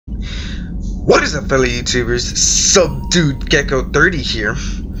What is up, fellow YouTubers? Subdued Gecko 30 here,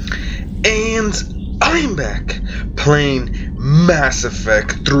 and I'm back playing Mass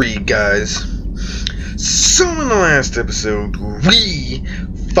Effect 3, guys. So in the last episode, we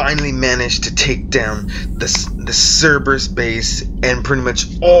finally managed to take down the Cerberus base and pretty much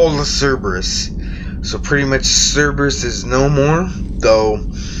all the Cerberus. So pretty much Cerberus is no more, though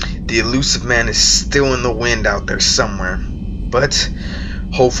the elusive man is still in the wind out there somewhere. But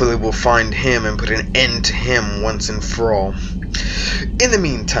hopefully we'll find him and put an end to him once and for all. In the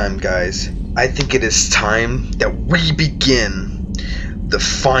meantime, guys, I think it is time that we begin the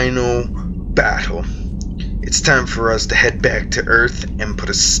final battle. It's time for us to head back to Earth and put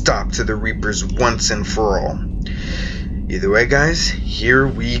a stop to the Reapers once and for all. Either way, guys, here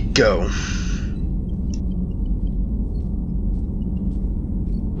we go.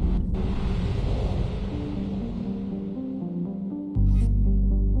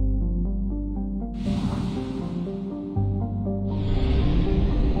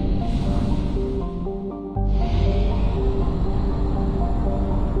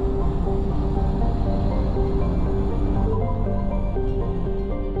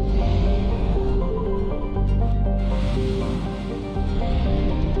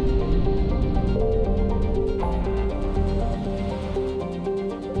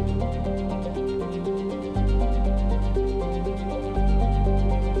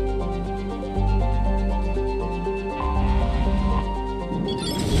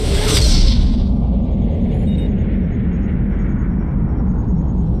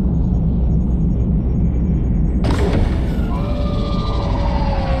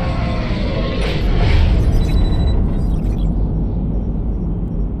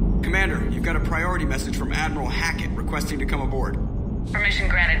 Message from Admiral Hackett requesting to come aboard. Permission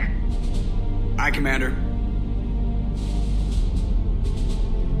granted. Aye, Commander.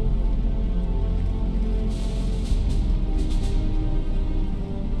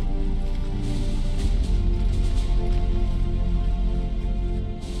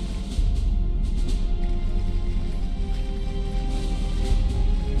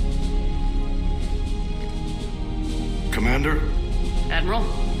 Commander? Admiral?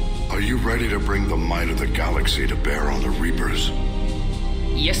 Are you ready to bring the might of the galaxy to bear on the Reapers?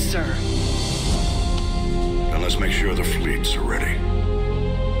 Yes, sir. Then let's make sure the fleets are ready.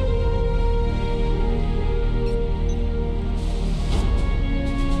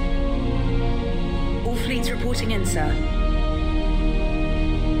 All fleets reporting in, sir.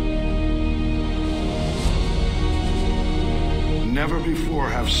 Never before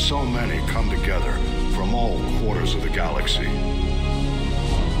have so many come together from all quarters of the galaxy.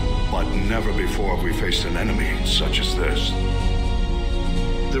 But never before have we faced an enemy such as this.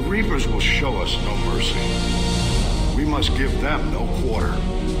 The Reapers will show us no mercy. We must give them no quarter.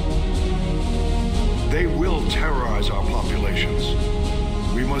 They will terrorize our populations.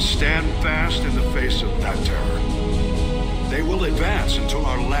 We must stand fast in the face of that terror. They will advance until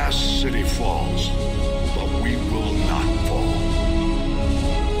our last city falls, but we will not fall.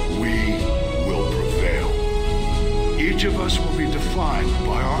 We will prevail. Each of us will be defined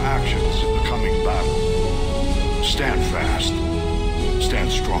by our actions in the coming battle. Stand fast.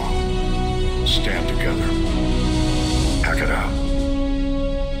 Stand strong. Stand together. Hack it out.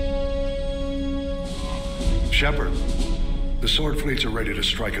 Shepard, the Sword fleets are ready to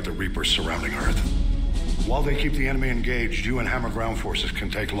strike at the Reapers surrounding Earth. While they keep the enemy engaged, you and Hammer ground forces can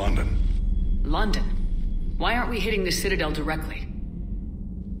take London. London? Why aren't we hitting the Citadel directly?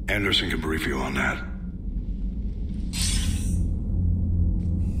 Anderson can brief you on that.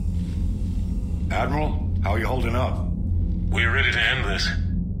 Admiral, how are you holding up? We're ready to end this.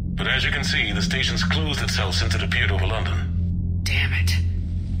 But as you can see, the station's closed itself since it appeared over London. Damn it.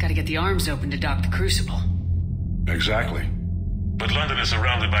 Gotta get the arms open to dock the Crucible. Exactly. But London is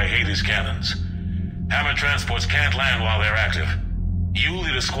surrounded by Hades cannons. Hammer transports can't land while they're active. You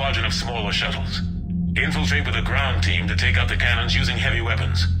lead a squadron of smaller shuttles. Infiltrate with a ground team to take out the cannons using heavy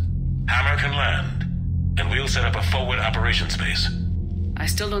weapons. Hammer can land, and we'll set up a forward operations base. I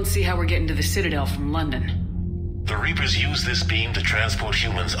still don't see how we're getting to the Citadel from London. The Reapers use this beam to transport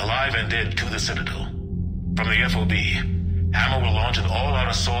humans, alive and dead, to the Citadel. From the FOB, Hammer will launch an all-out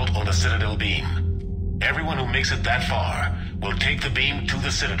assault on the Citadel beam. Everyone who makes it that far will take the beam to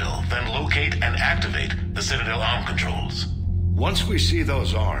the Citadel, then locate and activate the Citadel arm controls. Once we see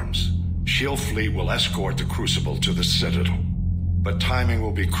those arms, Shield Fleet will escort the Crucible to the Citadel. But timing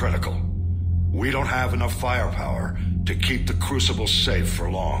will be critical. We don't have enough firepower to keep the Crucible safe for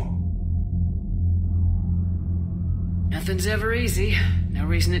long. Nothing's ever easy. No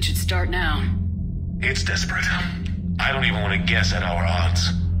reason it should start now. It's desperate. I don't even want to guess at our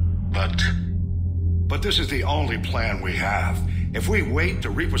odds. But But this is the only plan we have. If we wait, the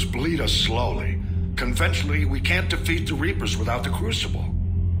Reapers bleed us slowly. Conventionally, we can't defeat the Reapers without the Crucible.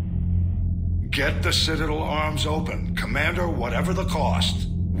 Get the Citadel arms open. Commander, whatever the cost,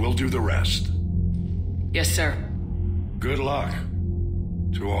 we'll do the rest. Yes, sir. Good luck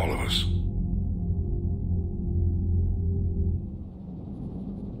to all of us.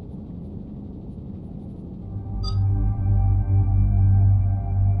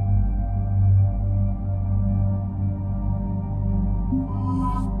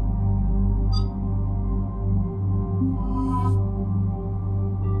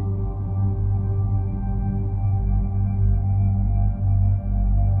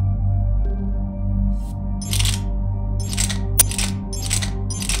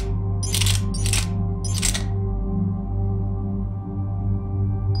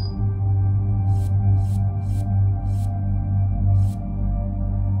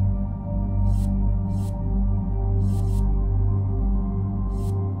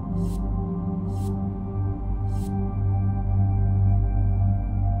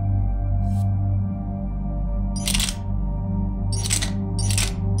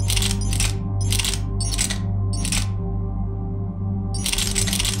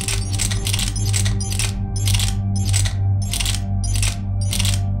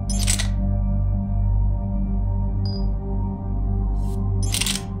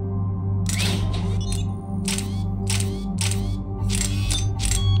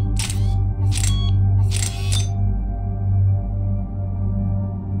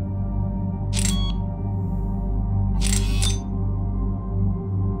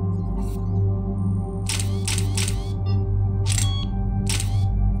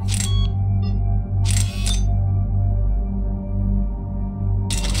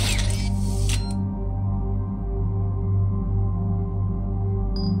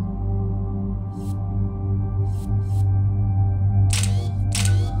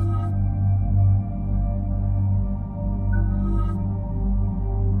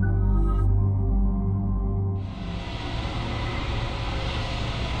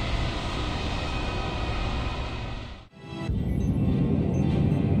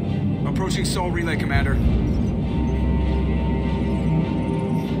 Approaching Sol Relay, Commander.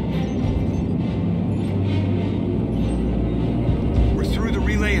 We're through the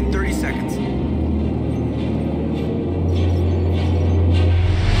relay in 30 seconds.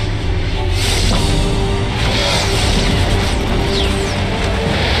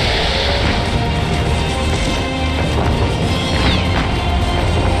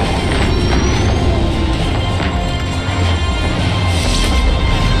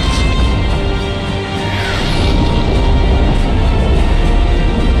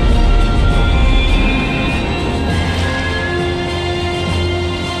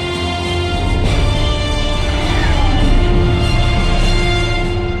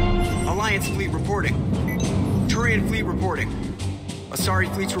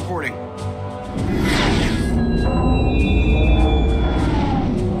 Fleet's reporting.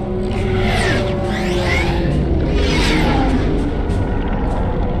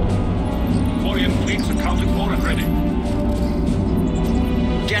 Quarian fleets accounted for and ready.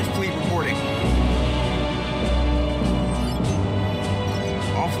 Geth fleet reporting.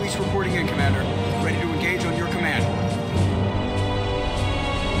 All fleets reporting in, Commander. Ready to engage on your command.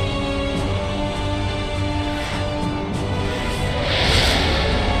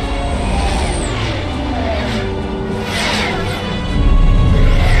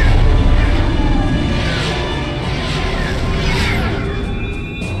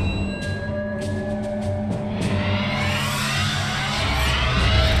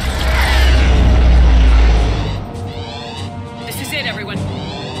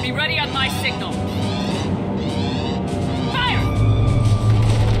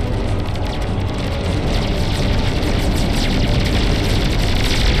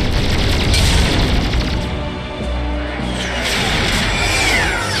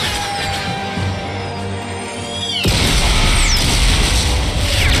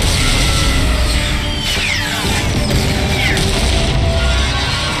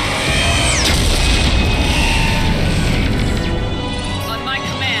 On my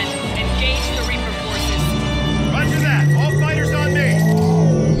command, engage the Reaper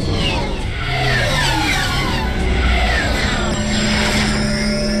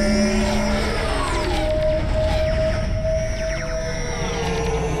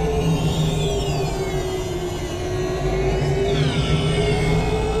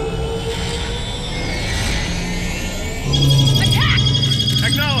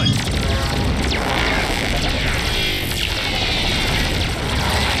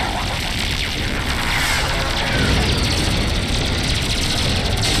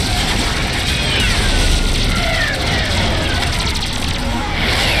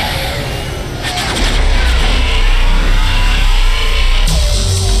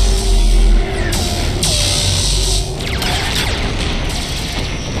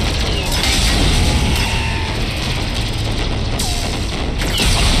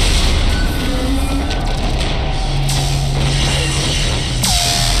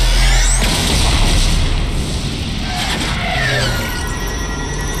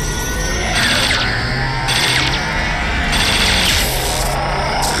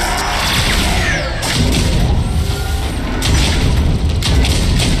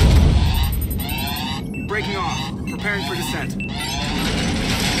Preparing for descent.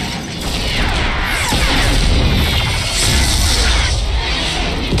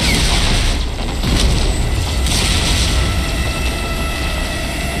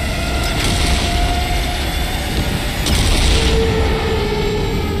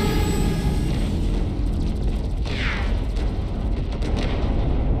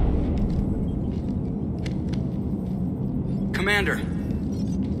 Commander.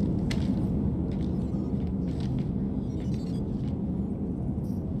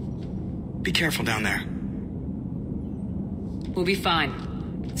 Be careful down there. We'll be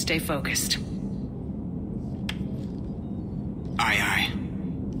fine. Stay focused. Aye, aye.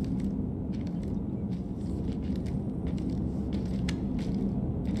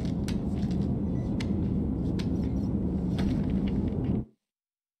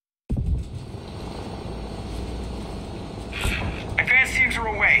 Advanced teams are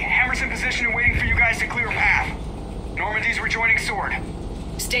away. Hammer's in position and waiting for you guys to clear a path. Normandy's rejoining Sword.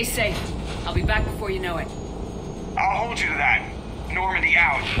 Stay safe. I'll be back before you know it. I'll hold you to that. Normandy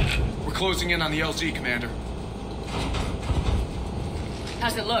out. We're closing in on the LZ, Commander.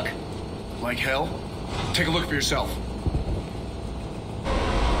 How's it look? Like hell? Take a look for yourself.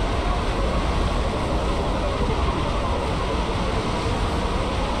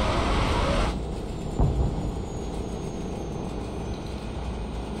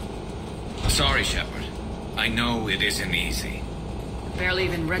 Sorry, Shepard. I know it isn't easy. Barely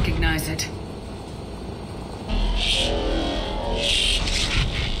even recognize it.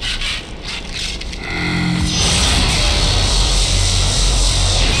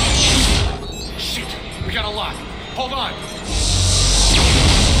 Shit! We got a lock. Hold on!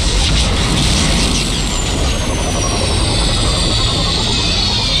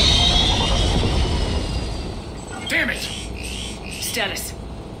 Damn it! Status.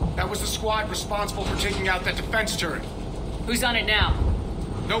 That was the squad responsible for taking out that defense turret. Who's on it now?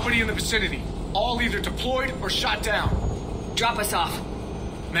 Nobody in the vicinity. All either deployed or shot down. Drop us off.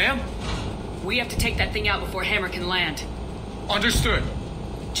 Ma'am? We have to take that thing out before Hammer can land. Understood.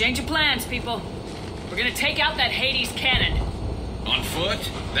 Change of plans, people. We're gonna take out that Hades cannon. On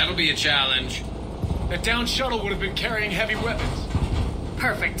foot? That'll be a challenge. That downed shuttle would have been carrying heavy weapons.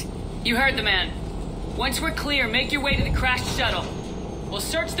 Perfect. You heard the man. Once we're clear, make your way to the crashed shuttle. We'll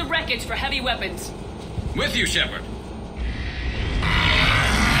search the wreckage for heavy weapons. With you, Shepard.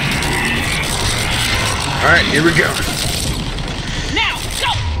 Alright, here we go. Now,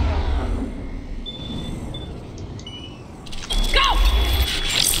 go! Go!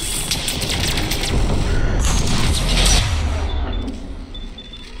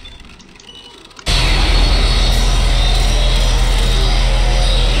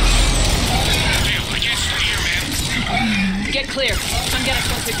 Get clear. I'm getting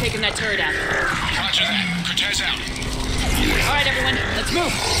close to taking that turret out. Roger that. Cortez out. All right, everyone, let's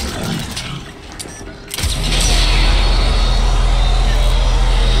move.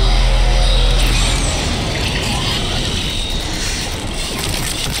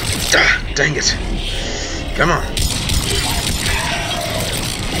 Ah, dang it. Come on.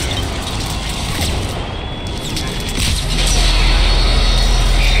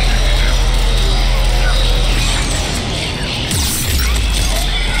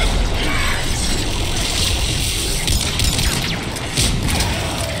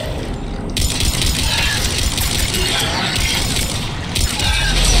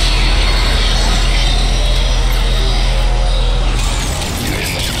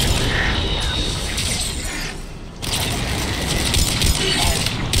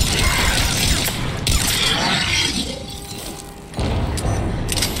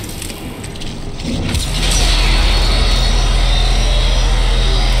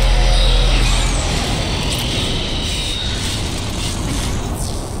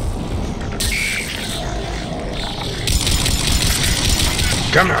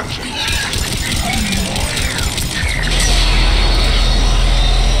 Come on.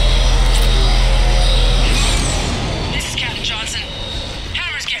 This is Captain Johnson.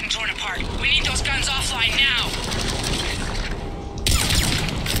 Hammer's getting torn apart. We need those guns offline now.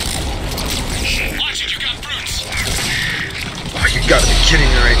 Watch it, you got brutes. Oh, you gotta be kidding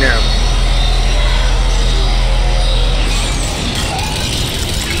me right now.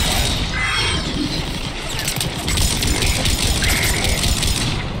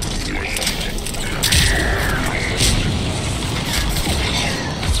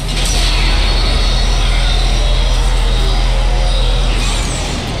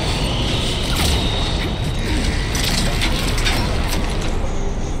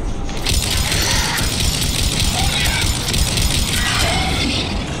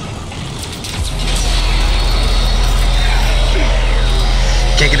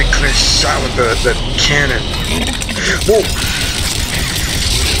 nice shot with the cannon. Whoa!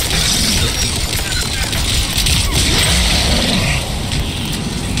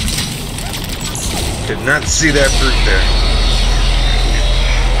 Did not see that brute there.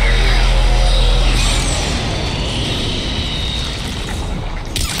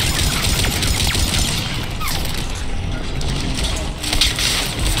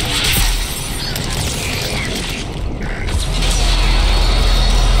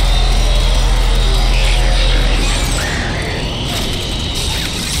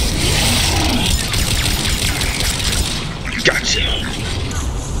 Gotcha.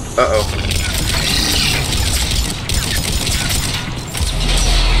 Uh-oh.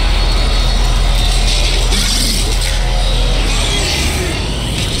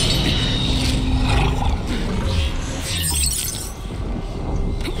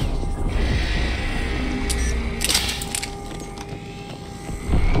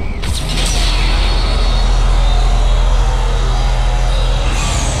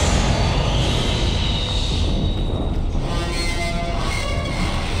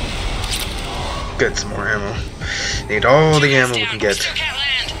 Get some more ammo. Need all the ammo we can get. Still can't land.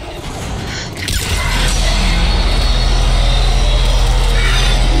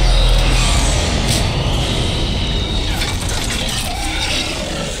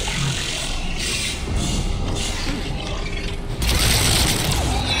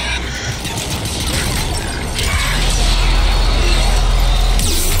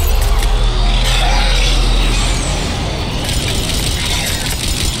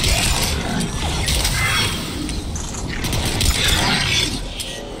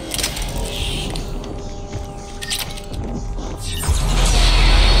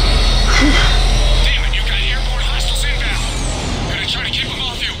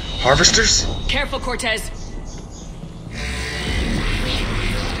 Harvesters? Careful, Cortez.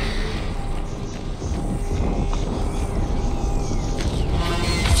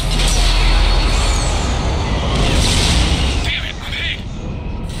 Damn it, I'm hit.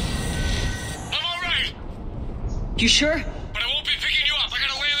 I'm alright. You sure? But I won't be picking you up. I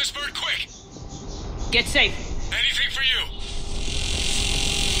gotta land this bird quick. Get safe. Anything for you.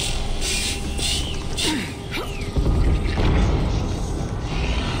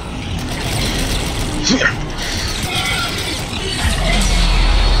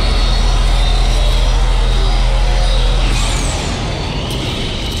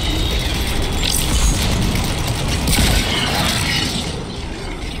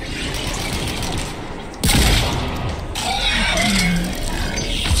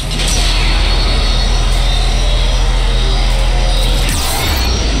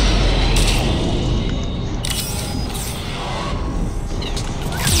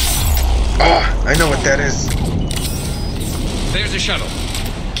 I know what that is. There's a shuttle.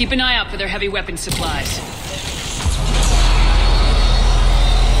 Keep an eye out for their heavy weapon supplies.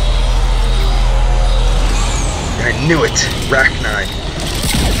 I knew it. Rachni.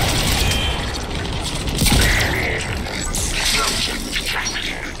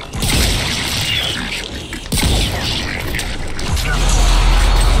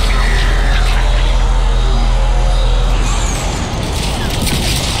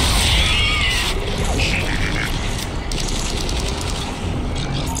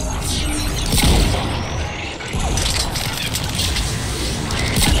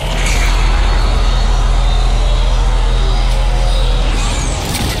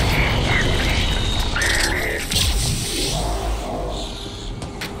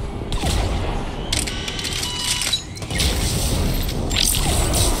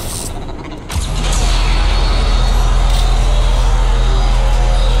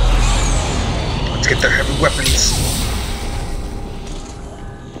 Get their heavy weapons.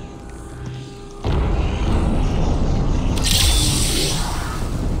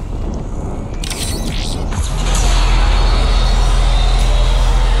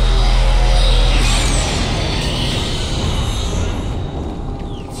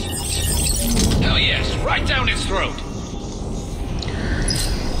 Hell yes, right down its throat.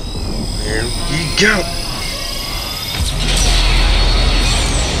 There we go.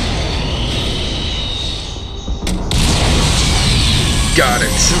 Got it.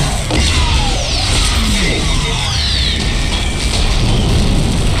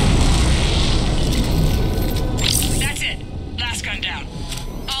 That's it. Last gun down.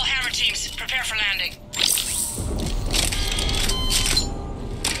 All hammer teams, prepare for landing.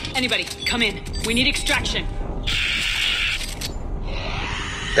 Anybody, come in. We need extraction.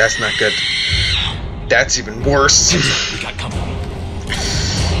 That's not good. That's even worse. We got company.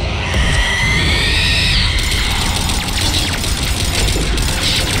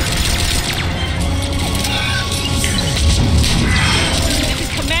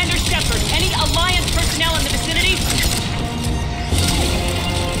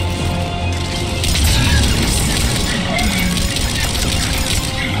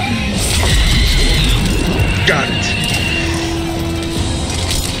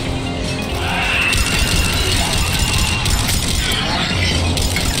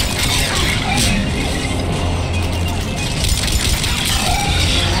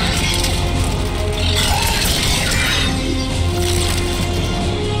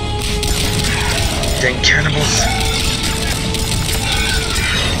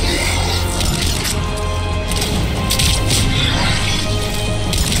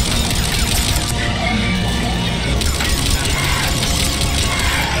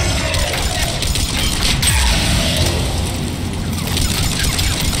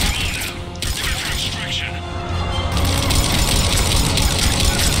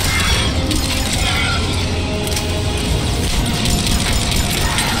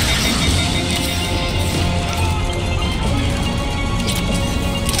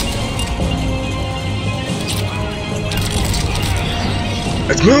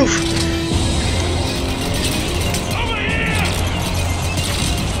 Let's move!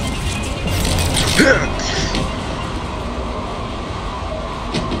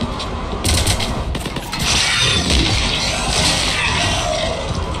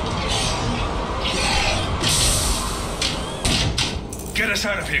 Get us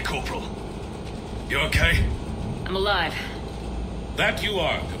out of here, Corporal. You okay? I'm alive. That you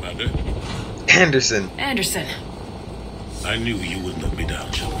are, Commander. Anderson. Anderson, I knew you wouldn't let me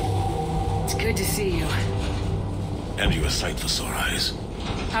down, Shepard. it's good to see you. And you're a sight for sore eyes.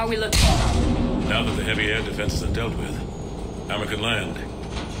 How are we looking? Now that the heavy air defenses are dealt with, Hammer can land.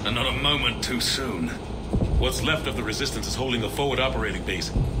 And not a moment too soon. What's left of the Resistance is holding a forward operating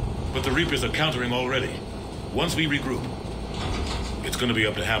base, but the Reapers are countering already. Once we regroup, it's gonna be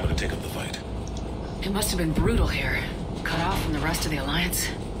up to Hammer to take up the fight. It must have been brutal here. Cut off from the rest of the Alliance.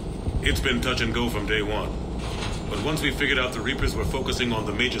 It's been touch and go from day one. But once we figured out the Reapers were focusing on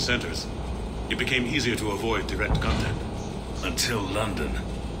the major centers, it became easier to avoid direct contact. Until London.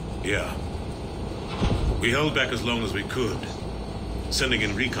 Yeah. We held back as long as we could, sending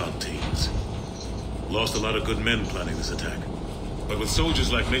in recon teams. Lost a lot of good men planning this attack. But with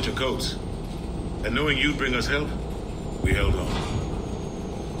soldiers like Major Coates, and knowing you'd bring us help, we held on.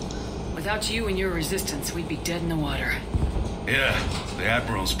 Without you and your resistance, we'd be dead in the water. Yeah, the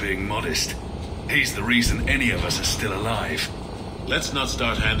Admiral's being modest. He's the reason any of us are still alive. Let's not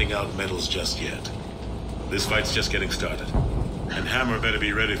start handing out medals just yet. This fight's just getting started, and Hammer better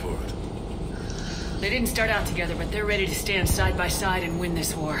be ready for it. They didn't start out together, but they're ready to stand side by side and win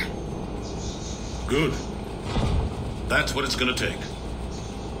this war. Good. That's what it's gonna take.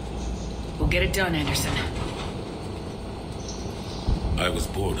 We'll get it done, Anderson. I was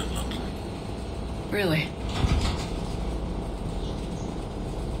born in London. Really?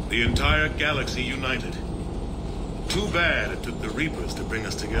 The entire galaxy united. Too bad it took the Reapers to bring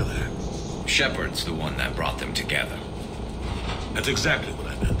us together. Shepard's the one that brought them together. That's exactly what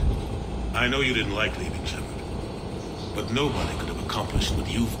I meant. I know you didn't like leaving, Shepard. But nobody could have accomplished what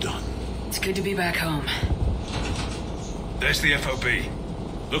you've done. It's good to be back home. There's the FOB.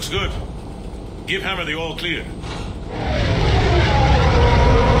 Looks good. Give Hammer the all clear.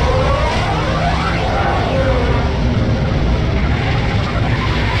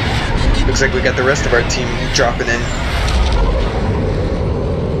 Looks like we got the rest of our team dropping in.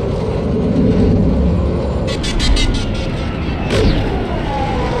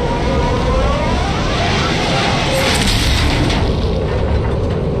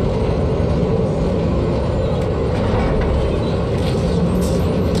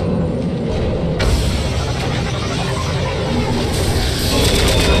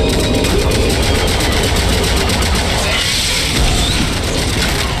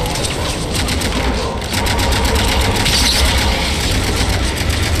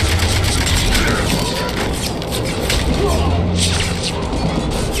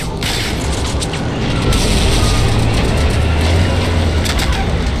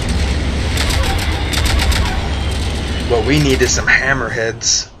 What we need is some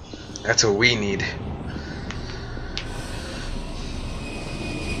hammerheads. That's what we need.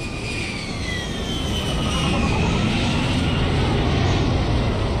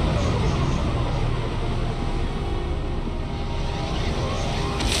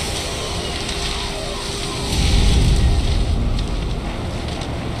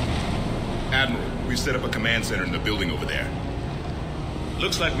 Admiral, we've set up a command center in the building over there.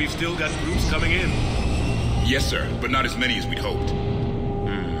 Looks like we've still got groups coming in. Yes, sir, but not as many as we'd hoped.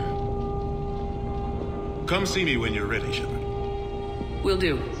 Come see me when you're ready, Shepard. Will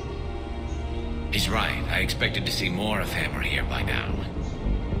do. He's right. I expected to see more of Hammer here by now.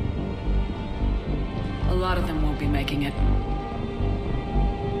 A lot of them won't be making it.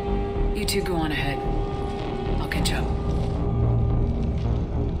 You two go on ahead. I'll catch up.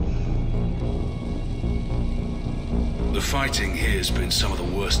 The fighting here's been some of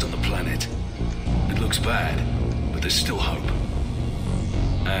the worst on the planet. It looks bad, but there's still hope.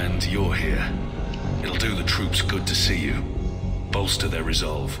 And you're here. It'll do the troops good to see you. Bolster their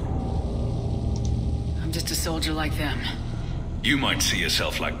resolve. I'm just a soldier like them. You might see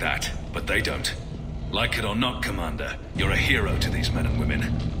yourself like that, but they don't. Like it or not, Commander, you're a hero to these men and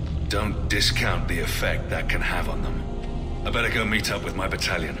women. Don't discount the effect that can have on them. I better go meet up with my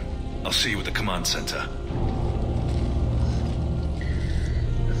battalion. I'll see you at the command center.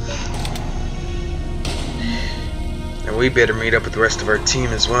 And we better meet up with the rest of our team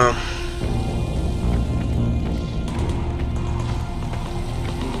as well.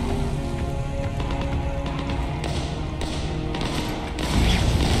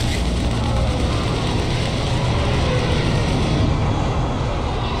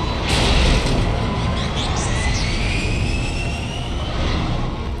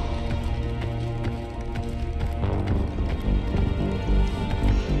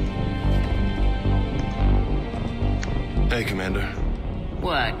 Hey, Commander.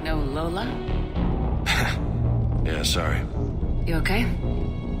 What, no Lola? Yeah, sorry. You okay?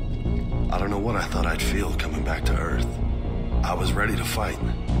 I don't know what I thought I'd feel coming back to Earth. I was ready to fight.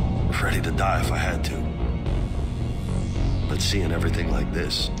 Ready to die if I had to. But seeing everything like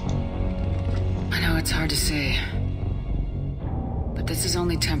this... I know it's hard to say. But this is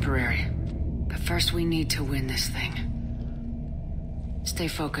only temporary. But first we need to win this thing. Stay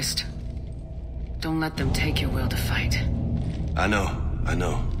focused. Don't let them take your will to fight. I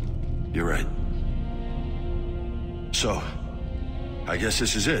know. You're right. So, I guess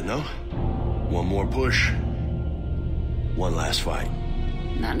this is it, no? One more push. One last fight.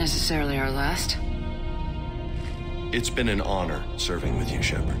 Not necessarily our last. It's been an honor serving with you,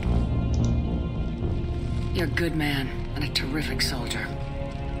 Shepard. You're a good man and a terrific soldier.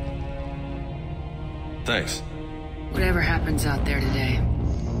 Thanks. Whatever happens out there today,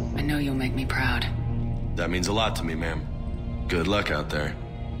 I know you'll make me proud. That means a lot to me, ma'am. Good luck out there,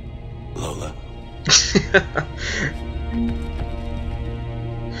 Lola.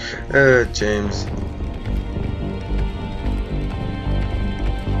 James.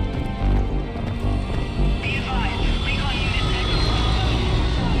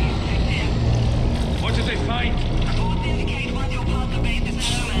 What did they find? Reports indicate one of your partner bases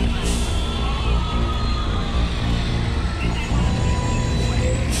is no man's land.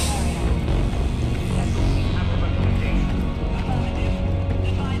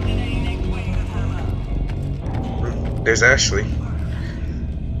 There's Ashley.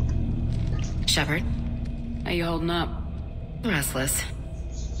 Shepard? How you holding up? Restless.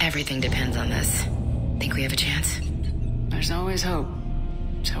 Everything depends on this. Think we have a chance? There's always hope.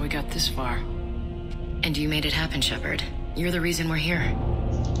 That's how we got this far. And you made it happen, Shepard. You're the reason we're here.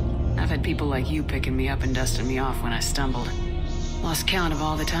 I've had people like you picking me up and dusting me off when I stumbled. Lost count of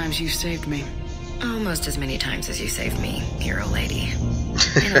all the times you saved me. Almost as many times as you saved me, hero lady.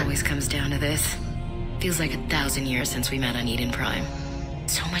 It always comes down to this. Feels like 1,000 years since we met on Eden Prime.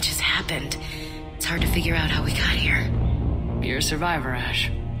 So much has happened. It's hard to figure out how we got here. You're a survivor,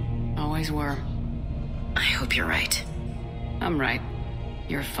 Ash. Always were. I hope you're right. I'm right.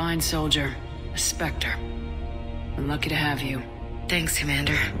 You're a fine soldier. A Spectre. I'm lucky to have you. Thanks,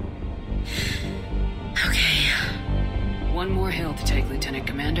 Commander. Okay. One more hill to take, Lieutenant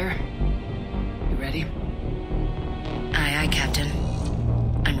Commander. You ready? Aye, Captain.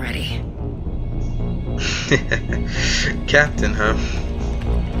 I'm ready. Captain, huh?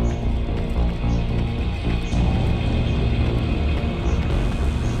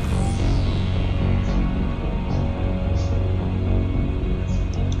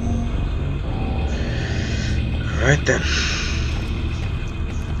 All right then.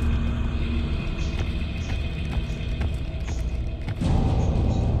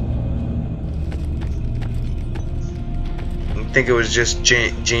 I think it was just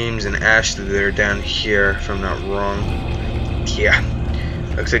James and Ashley that are down here, if I'm not wrong. Yeah.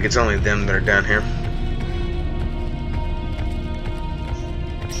 Looks like it's only them that are down here.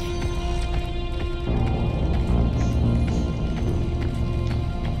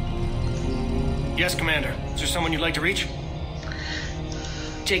 Yes, Commander. Is there someone you'd like to reach?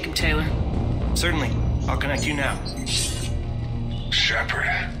 Jacob Taylor. Certainly. I'll connect you now. Shepard,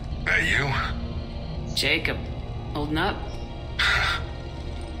 that you? Jacob. Holding up?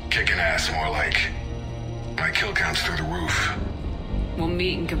 Kicking ass, more like. My kill count's through the roof. We'll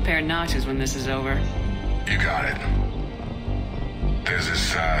meet and compare notches when this is over. You got it. There's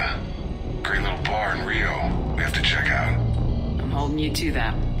this, great little bar in Rio we have to check out. I'm holding you to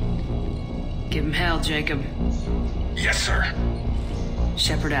that. Give him hell, Jacob. Yes, sir.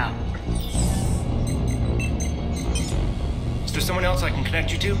 Shepard out. Is there someone else I can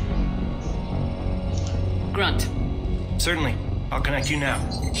connect you to? Grunt. Certainly. I'll connect you now.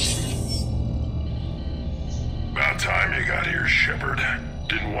 About time you got here, Shepard.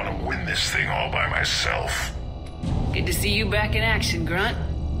 Didn't want to win this thing all by myself. Good to see you back in action, Grunt.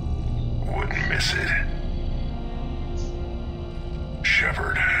 Wouldn't miss it.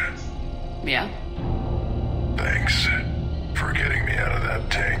 Shepard. Yeah? Thanks for getting me out of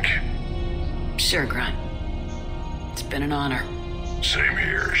that tank. Sure, Grunt. It's been an honor. Same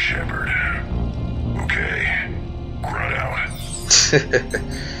here, Shepard. Okay. Grunt out.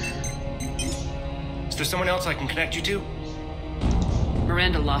 Is there someone else I can connect you to?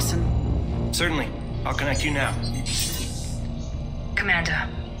 Miranda Lawson. Certainly. I'll connect you now. Commander,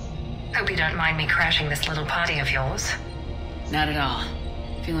 hope you don't mind me crashing this little party of yours. Not at all.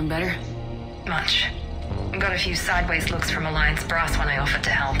 Feeling better? Much. Got a few sideways looks from Alliance brass when I offered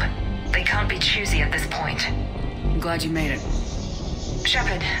to help. They can't be choosy at this point. I'm glad you made it.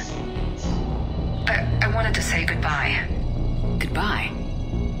 Shepard, I wanted to say goodbye. goodbye.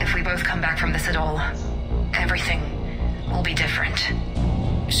 If we both come back from this at all, everything will be different.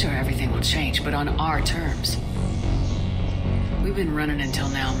 Sure, everything will change, but on our terms. We've been running until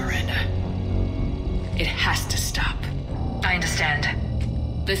now, Miranda. It has to stop. I understand.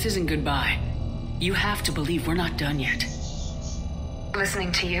 This isn't goodbye. You have to believe we're not done yet.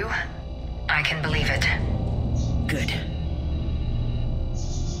 Listening to you, I can believe it. Good.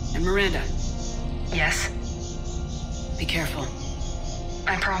 And Miranda. Yes? Be careful.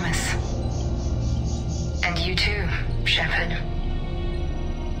 I promise. And you too, Shepard.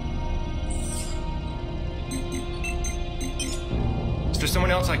 Is there someone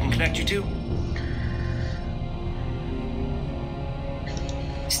else I can connect you to?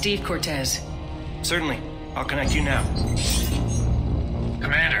 Steve Cortez. Certainly. I'll connect you now.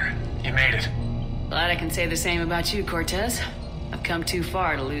 Commander, you made it. Glad I can say the same about you, Cortez. I've come too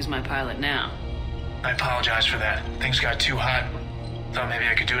far to lose my pilot now. I apologize for that. Things got too hot. Thought maybe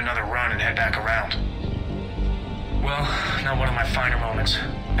I could do another run and head back around. Well, not one of my finer moments.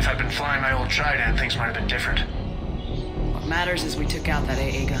 If I'd been flying my old Trident, things might have been different. What matters is we took out that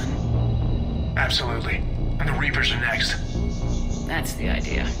AA gun. Absolutely. And the Reapers are next. That's the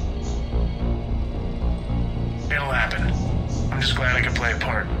idea. It'll happen. I'm just glad I could play a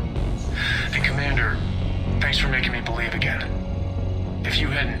part. And Commander, thanks for making me believe again. If you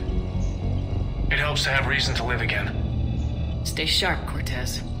hadn't, it helps to have reason to live again. Stay sharp,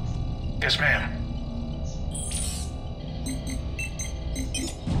 Cortez. Yes, ma'am.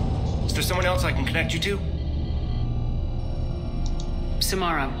 Is there someone else I can connect you to?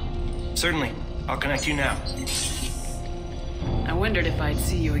 Samara. Certainly. I'll connect you now. I wondered if I'd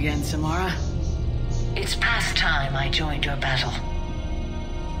see you again, Samara. It's past time I joined your battle.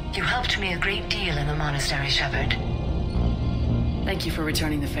 You helped me a great deal in the monastery, Shepard. Thank you for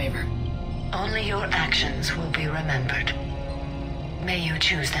returning the favor. Only your actions will be remembered. May you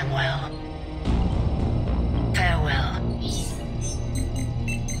choose them well. Farewell.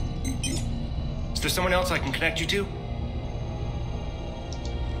 Is there someone else I can connect you to?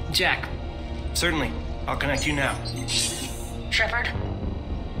 Jack. Certainly. I'll connect you now. Shepard?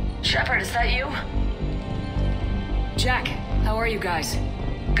 Shepard, is that you? Jack, how are you guys?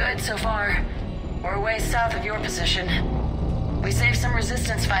 Good so far. We're way south of your position. We saved some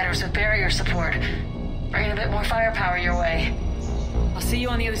resistance fighters with barrier support. Bringing a bit more firepower your way. I'll see you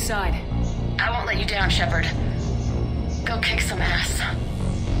on the other side. I won't let you down, Shepard. Go kick some ass.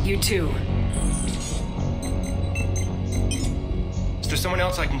 You too. Is there someone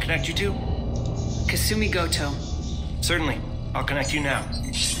else I can connect you to? Kasumi Goto. Certainly. I'll connect you now.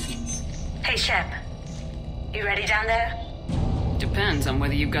 Hey, Shep. You ready down there? Depends on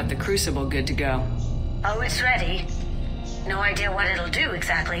whether you've got the crucible good to go. Oh, it's ready. No idea what it'll do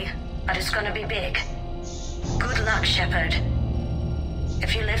exactly, but it's gonna be big. Good luck, Shepard.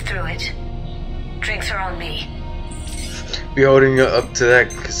 If you live through it, drinks are on me. Be holding you up to that,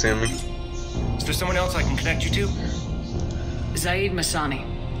 Kasumi. Is there someone else I can connect you to? Zaid Masani.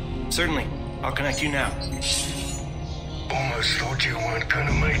 Certainly. I'll connect you now. Almost thought you weren't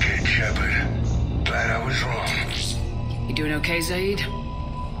gonna make it, Shepard. Glad I was wrong. You doing okay, Zaid?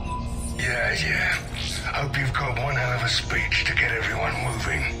 Yeah. Hope you've got one hell of a speech to get everyone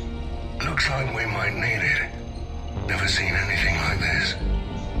moving. Looks like we might need it. Never seen anything like this.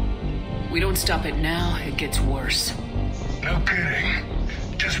 We don't stop it now, it gets worse. No kidding.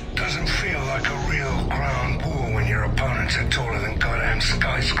 Just doesn't feel like a real ground war when your opponents are taller than goddamn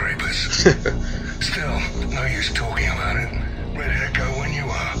skyscrapers. Still, no use talking about it. Ready to go when you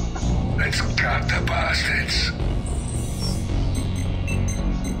are. Let's gut the bastards.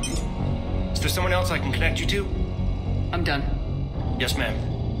 Is there someone else I can connect you to? I'm done. Yes, ma'am.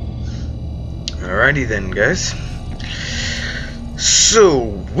 Alrighty then, guys. So,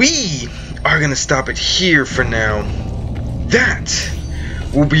 we are gonna stop it here for now. That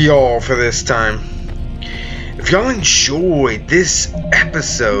will be all for this time. If y'all enjoyed this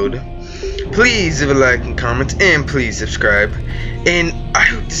episode, please leave a like and comment, and please subscribe. And I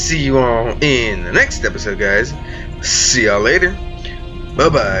hope to see you all in the next episode, guys. See y'all later.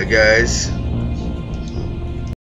 Bye-bye, guys.